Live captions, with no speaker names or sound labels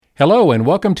Hello, and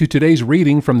welcome to today's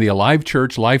reading from the Alive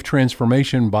Church Life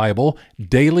Transformation Bible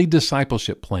Daily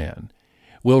Discipleship Plan.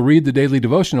 We'll read the daily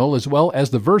devotional as well as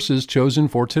the verses chosen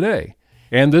for today.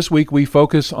 And this week we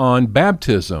focus on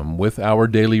baptism with our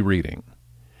daily reading.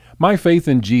 My faith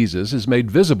in Jesus is made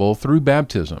visible through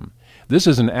baptism. This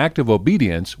is an act of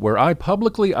obedience where I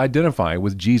publicly identify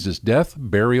with Jesus' death,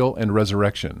 burial, and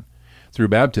resurrection. Through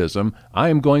baptism, I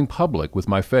am going public with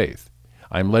my faith.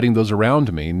 I am letting those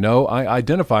around me know I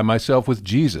identify myself with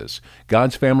Jesus,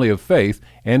 God's family of faith,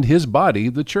 and His body,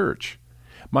 the church.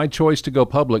 My choice to go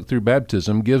public through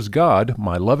baptism gives God,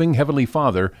 my loving Heavenly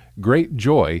Father, great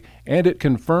joy, and it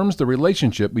confirms the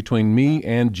relationship between me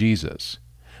and Jesus.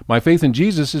 My faith in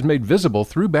Jesus is made visible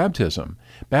through baptism.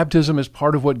 Baptism is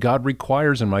part of what God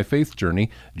requires in my faith journey,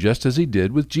 just as He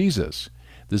did with Jesus.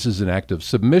 This is an act of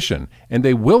submission and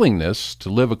a willingness to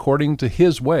live according to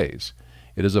His ways.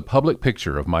 It is a public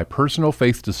picture of my personal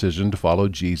faith decision to follow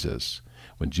Jesus.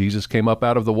 When Jesus came up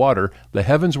out of the water, the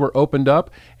heavens were opened up,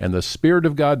 and the Spirit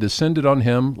of God descended on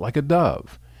Him like a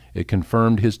dove. It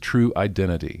confirmed His true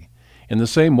identity. In the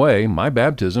same way, my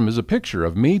baptism is a picture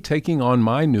of me taking on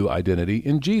my new identity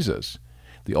in Jesus.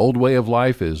 The old way of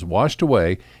life is washed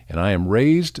away, and I am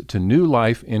raised to new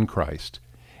life in Christ.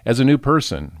 As a new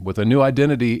person, with a new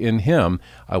identity in Him,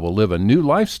 I will live a new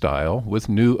lifestyle with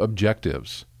new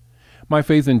objectives. My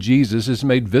faith in Jesus is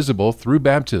made visible through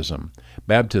baptism.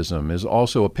 Baptism is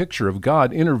also a picture of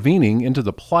God intervening into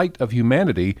the plight of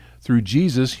humanity through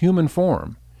Jesus' human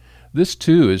form. This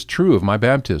too is true of my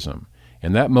baptism.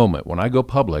 In that moment, when I go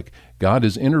public, God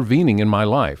is intervening in my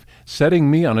life, setting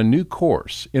me on a new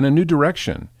course, in a new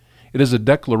direction. It is a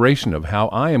declaration of how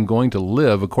I am going to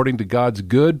live according to God's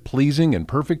good, pleasing, and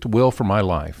perfect will for my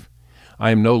life. I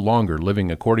am no longer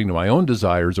living according to my own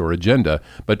desires or agenda,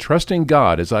 but trusting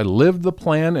God as I live the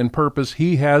plan and purpose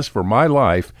He has for my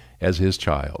life as His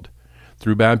child.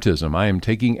 Through baptism, I am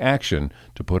taking action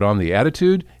to put on the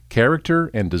attitude,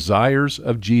 character, and desires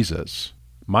of Jesus.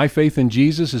 My faith in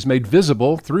Jesus is made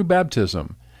visible through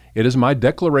baptism. It is my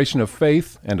declaration of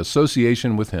faith and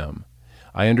association with Him.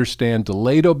 I understand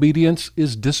delayed obedience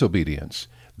is disobedience.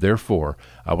 Therefore,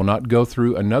 I will not go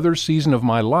through another season of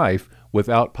my life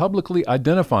without publicly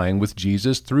identifying with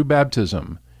Jesus through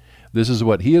baptism. This is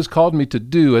what He has called me to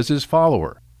do as His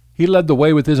follower. He led the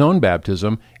way with His own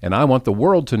baptism, and I want the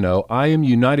world to know I am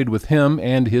united with Him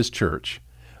and His church.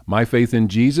 My faith in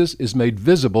Jesus is made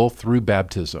visible through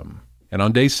baptism. And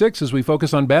on day 6, as we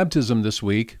focus on baptism this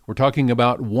week, we're talking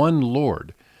about one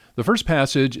Lord. The first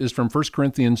passage is from 1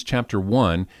 Corinthians chapter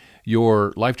 1.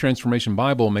 Your Life Transformation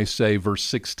Bible may say verse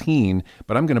 16,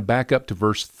 but I'm going to back up to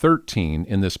verse 13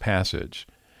 in this passage.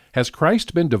 Has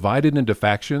Christ been divided into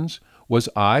factions? Was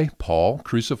I, Paul,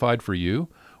 crucified for you?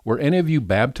 Were any of you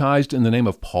baptized in the name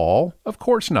of Paul? Of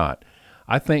course not.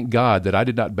 I thank God that I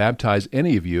did not baptize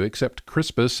any of you except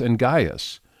Crispus and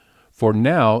Gaius. For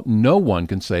now no one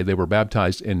can say they were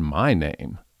baptized in my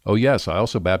name. Oh yes, I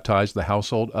also baptized the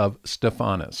household of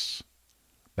Stephanas.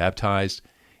 Baptized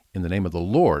in the name of the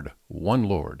Lord, one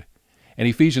Lord. And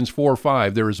Ephesians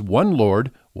 4:5, there is one Lord,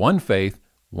 one faith,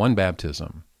 one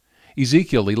baptism.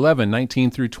 Ezekiel 11:19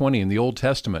 through 20 in the Old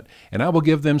Testament, and I will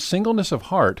give them singleness of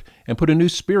heart and put a new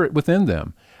spirit within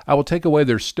them. I will take away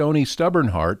their stony, stubborn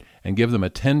heart and give them a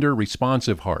tender,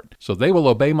 responsive heart. So they will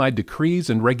obey my decrees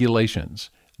and regulations.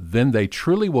 Then they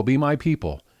truly will be my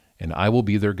people, and I will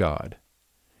be their God.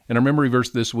 And our memory verse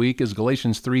this week is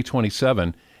Galatians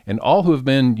 3:27, and all who have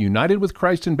been united with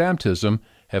Christ in baptism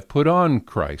have put on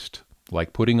Christ,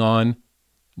 like putting on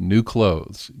new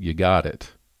clothes. You got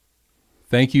it.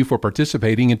 Thank you for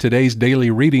participating in today's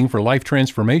daily reading for Life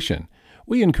Transformation.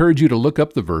 We encourage you to look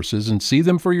up the verses and see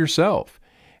them for yourself.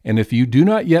 And if you do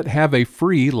not yet have a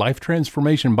free Life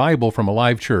Transformation Bible from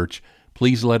Alive Church,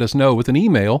 please let us know with an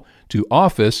email to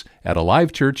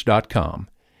office@alivechurch.com.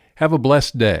 Have a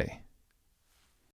blessed day.